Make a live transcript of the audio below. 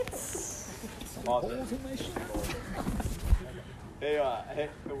Awesome. Hey,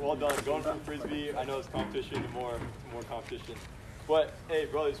 well done. Going from Frisbee, I know it's competition to more competition. But hey,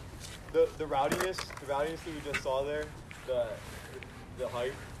 brothers, the rowdiness that we just saw there, the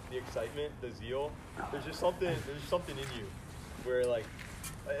hype, the excitement, the zeal. There's just something in you where like,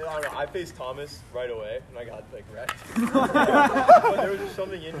 I don't know. I faced Thomas right away and I got like wrecked. But there was just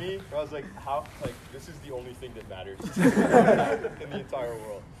something in me where I was like, how? Like this is the only thing that matters in the entire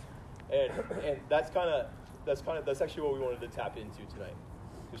world. And that's actually what we wanted to tap into tonight.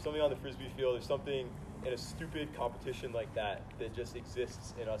 There's something on the Frisbee field. There's something in a stupid competition like that just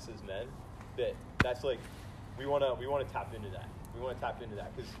exists in us as men. That's like we want to tap into that. We want to tap into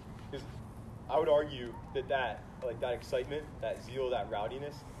that because I would argue that excitement, that zeal, that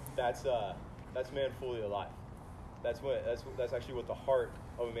rowdiness, that's man fully alive. That's actually what the heart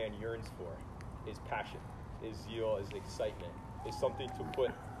of a man yearns for, is passion, is zeal, is excitement, is something to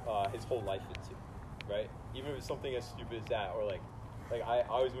put his whole life into, right? Even if it's something as stupid as that, or like I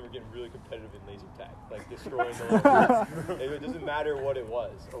always remember getting really competitive in laser tag, like destroying the level. It doesn't matter what it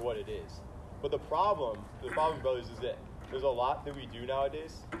was or what it is. But the problem, brothers, is that there's a lot that we do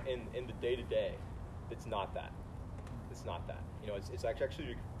nowadays in the day-to-day that's not that. It's not that. You know, it's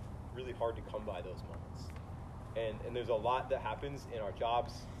actually really hard to come by those moments. And there's a lot that happens in our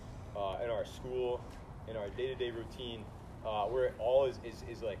jobs, in our school, in our day-to-day routine, where it all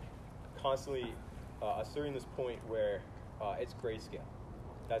is like constantly asserting this point where it's grayscale.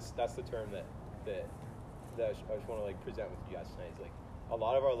 That's the term that I just want to like present with you guys tonight. Is like a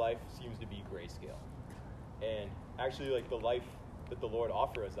lot of our life seems to be grayscale, and actually like the life that the Lord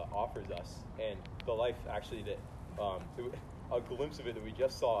offers us, and the life actually that a glimpse of it that we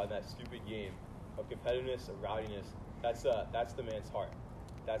just saw in that stupid game of competitiveness, of rowdiness. That's the man's heart.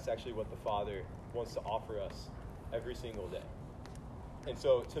 That's actually what the Father wants to offer us every single day. And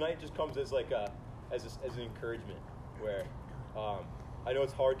so tonight just comes as like as an encouragement, where I know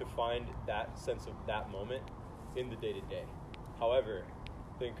it's hard to find that sense of that moment in the day-to-day. However,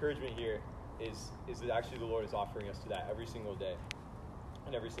 the encouragement here is that actually the Lord is offering us to that every single day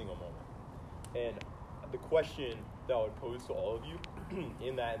and every single moment. And the question that I would pose to all of you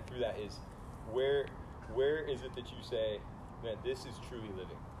in that and through that is, where is it that you say, man, this is truly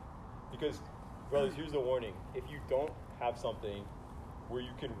living? Because, brothers, here's the warning. If you don't have something where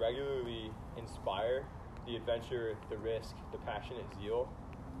you can regularly inspire the adventure, the risk, the passionate zeal,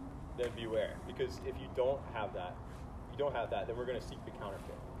 then beware. Because if you don't have that, then we're going to seek the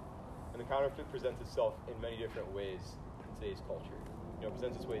counterfeit. And the counterfeit presents itself in many different ways in today's culture. You know, it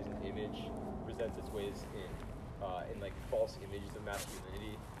presents its ways in image, presents its ways in like false images of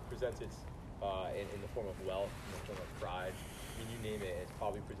masculinity, presents its in the form of wealth, in the form of pride. I mean, you name it, it's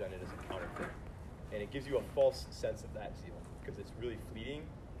probably presented as a counterfeit. And it gives you a false sense of that zeal because it's really fleeting,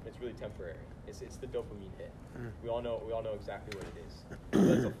 it's really temporary. It's the dopamine hit. We all know exactly what it is. But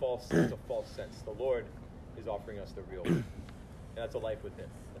it's a false sense. The Lord is offering us the real one. And that's a life with Him.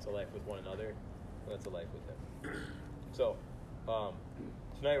 That's a life with one another. And that's a life with Him. So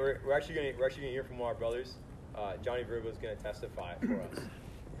tonight we're actually gonna hear from our brothers. Johnny Verba is gonna testify for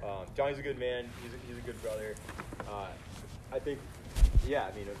us. Johnny's a good man. He's a good brother. I think, yeah.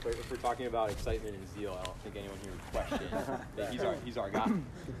 I mean, if we're talking about excitement and zeal, I don't think anyone here would question that he's our guy.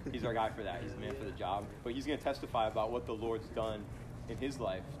 He's our guy for that. He's the man for the job. But he's gonna testify about what the Lord's done in his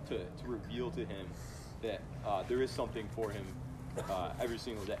life to reveal to him that there is something for him every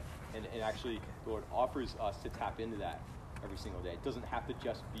single day. And actually, the Lord offers us to tap into that every single day. It doesn't have to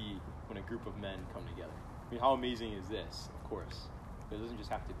just be when a group of men come together. I mean, how amazing is this? Of course. But it doesn't just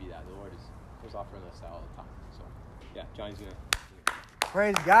have to be that. The Lord is offering us that all the time. So, yeah, Johnny's going to...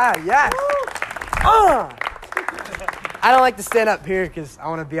 Praise God, yes! I don't like to stand up here because I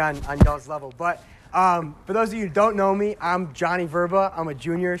want to be on y'all's level. But for those of you who don't know me, I'm Johnny Verba. I'm a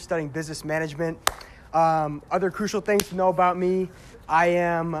junior studying business management. Other crucial things to know about me: I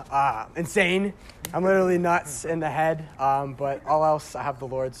am insane. I'm literally nuts in the head, but all else I have the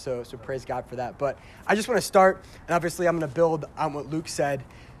Lord, so praise God for that. But I just want to start, and obviously I'm going to build on what Luke said.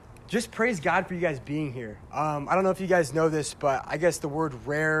 Just praise God for you guys being here. I don't know if you guys know this, but I guess the word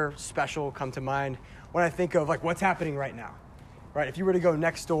rare, special come to mind when I think of like what's happening right now. Right? If you were to go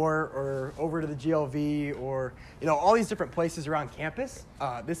next door or over to the GLV or all these different places around campus,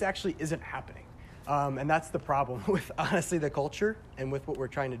 this actually isn't happening. And that's the problem with, honestly, the culture and with what we're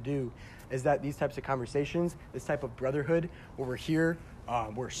trying to do, is that these types of conversations, this type of brotherhood, where we're here,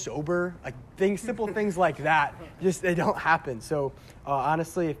 we're sober, like simple things like that, just they don't happen. So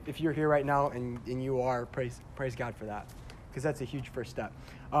honestly, if you're here right now and you are, praise God for that. because that's a huge first step.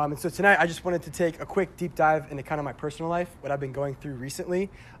 And so tonight I just wanted to take a quick deep dive into kind of my personal life, what I've been going through recently.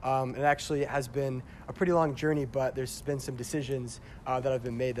 It actually has been a pretty long journey, but there's been some decisions that have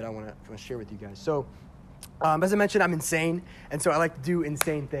been made that I want to share with you guys. So as I mentioned, I'm insane, and so I like to do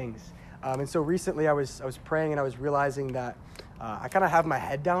insane things. And so recently I was praying and I was realizing that I kind of have my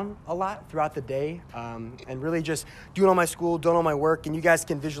head down a lot throughout the day, and really just doing all my school, doing all my work, and you guys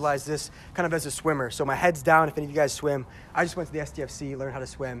can visualize this kind of as a swimmer. So my head's down. If any of you guys swim, I just went to the STFC, learned how to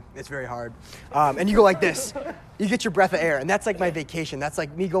swim. It's very hard. And you go like this. You get your breath of air, and that's like my vacation. That's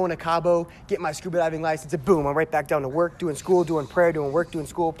like me going to Cabo, getting my scuba diving license, and boom, I'm right back down to work, doing school, doing prayer, doing work, doing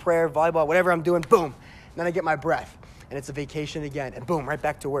school, prayer, volleyball, whatever I'm doing, boom. And then I get my breath, and it's a vacation again, and boom, right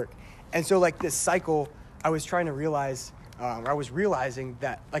back to work. And so like this cycle, I was trying to realize, I was realizing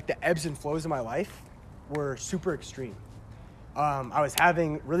that like the ebbs and flows of my life were super extreme. I was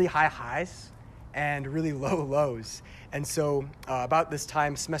having really high highs and really low lows. And so about this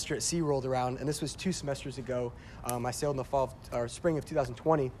time, semester at sea rolled around, and this was 2 semesters ago. I sailed in the spring of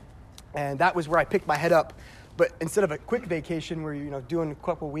 2020, and that was where I picked my head up. But instead of a quick vacation where you're doing a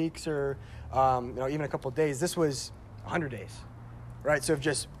couple weeks or even a couple of days, this was 100 days. Right, so of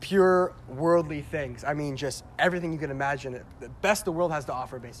just pure worldly things. I mean, just everything you can imagine. The best the world has to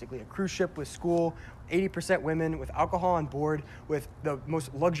offer, basically. A cruise ship with school, 80% women, with alcohol on board, with the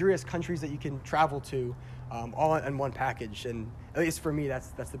most luxurious countries that you can travel to, all in one package. And at least for me, that's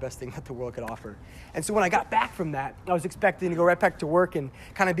the best thing that the world could offer. And so when I got back from that, I was expecting to go right back to work and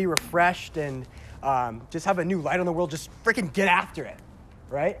kind of be refreshed and just have a new light on the world, just freaking get after it,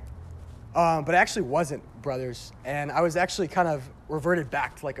 right? But it actually wasn't, brothers. And I was actually kind of reverted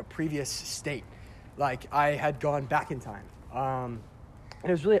back to like a previous state. Like I had gone back in time. And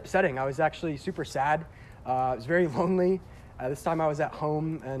it was really upsetting. I was actually super sad. I was very lonely. This time I was at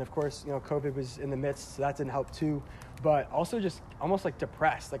home, and of course, COVID was in the midst, so that didn't help too. But also just almost like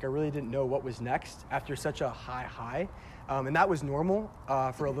depressed. Like I really didn't know what was next after such a high. And that was normal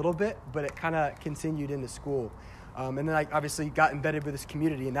for a little bit, but it kind of continued into school. And then I obviously got embedded with this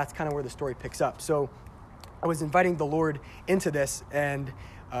community, and that's kind of where the story picks up. So I was inviting the Lord into this, and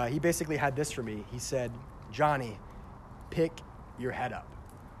he basically had this for me. He said, Johnny, pick your head up.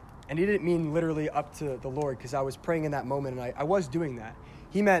 And he didn't mean literally up to the Lord, because I was praying in that moment, and I was doing that.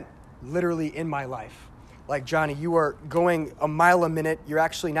 He meant literally in my life. Like, Johnny, you are going a mile a minute. You're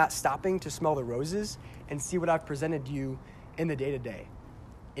actually not stopping to smell the roses and see what I've presented you in the day-to-day.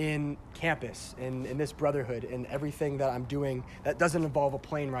 In campus, in this brotherhood, in everything that I'm doing that doesn't involve a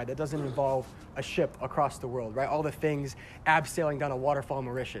plane ride, that doesn't involve a ship across the world, right? All the things, abseiling down a waterfall in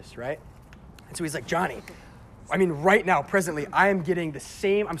Mauritius, right? And so he's like, Johnny, I mean, right now, presently, I'm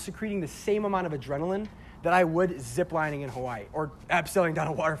secreting the same amount of adrenaline that I would ziplining in Hawaii or abseiling down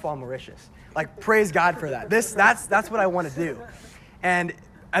a waterfall in Mauritius. Like, praise God for that. That's what I want to do. And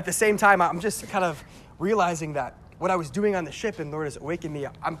at the same time, I'm just kind of realizing that what I was doing on the ship, and Lord has awakened me,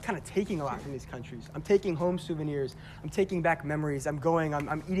 I'm kind of taking a lot from these countries. I'm taking home souvenirs. I'm taking back memories.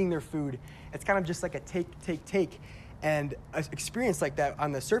 I'm eating their food. It's kind of just like a take. And an experience like that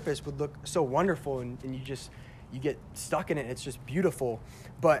on the surface would look so wonderful, and you get stuck in it. It's just beautiful.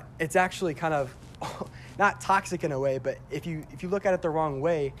 But it's actually kind of not toxic in a way, but if you look at it the wrong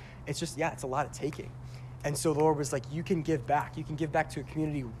way, it's just, it's a lot of taking. And so the Lord was like, you can give back. You can give back to a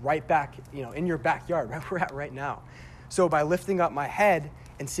community right back, in your backyard, right where we're at right now. So by lifting up my head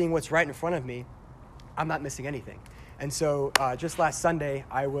and seeing what's right in front of me, I'm not missing anything. And so just last Sunday,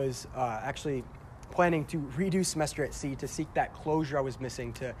 I was actually planning to redo semester at sea to seek that closure I was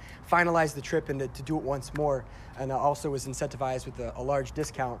missing, to finalize the trip and to do it once more. And I also was incentivized with a large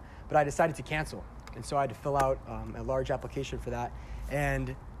discount, but I decided to cancel. And so I had to fill out a large application for that.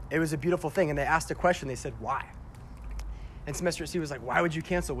 And it was a beautiful thing. And they asked a question. They said, why? And semester at sea was like, why would you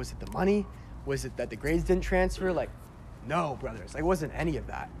cancel? Was it the money? Was it that the grades didn't transfer? Like, no, brothers. Like, it wasn't any of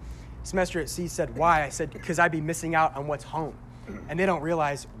that. Semester at sea said, why? I said, because I'd be missing out on what's home. And they don't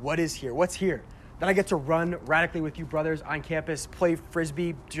realize what is here. What's here? That I get to run radically with you brothers on campus, play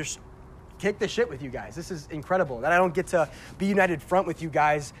Frisbee, just kick the shit with you guys. This is incredible. That I don't get to be united front with you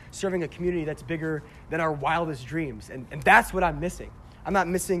guys, serving a community that's bigger than our wildest dreams. And that's what I'm missing. I'm not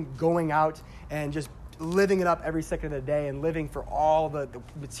missing going out and just living it up every second of the day and living for all the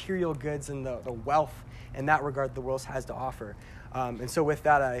material goods and the wealth in that regard the world has to offer. And so with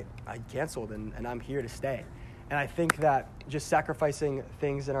that, I canceled, and I'm here to stay. And I think that just sacrificing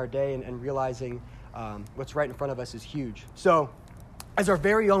things in our day and realizing what's right in front of us is huge. So as our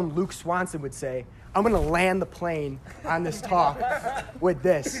very own Luke Swanson would say, I'm going to land the plane on this talk with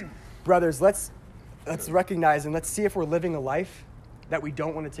this. Brothers, let's recognize and let's see if we're living a life that we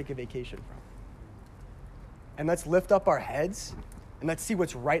don't want to take a vacation from. and let's lift up our heads and let's see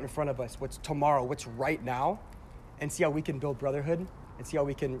what's right in front of us, what's tomorrow, what's right now, and see how we can build brotherhood and see how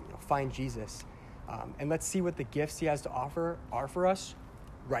we can find Jesus. And let's see what the gifts he has to offer are for us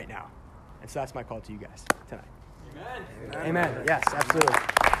right now. And so that's my call to you guys tonight. Amen. Amen. Yes, absolutely.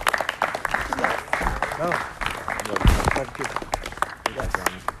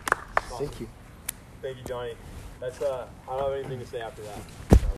 Thank you. Thank you, Johnny. That's I don't have anything to say after that.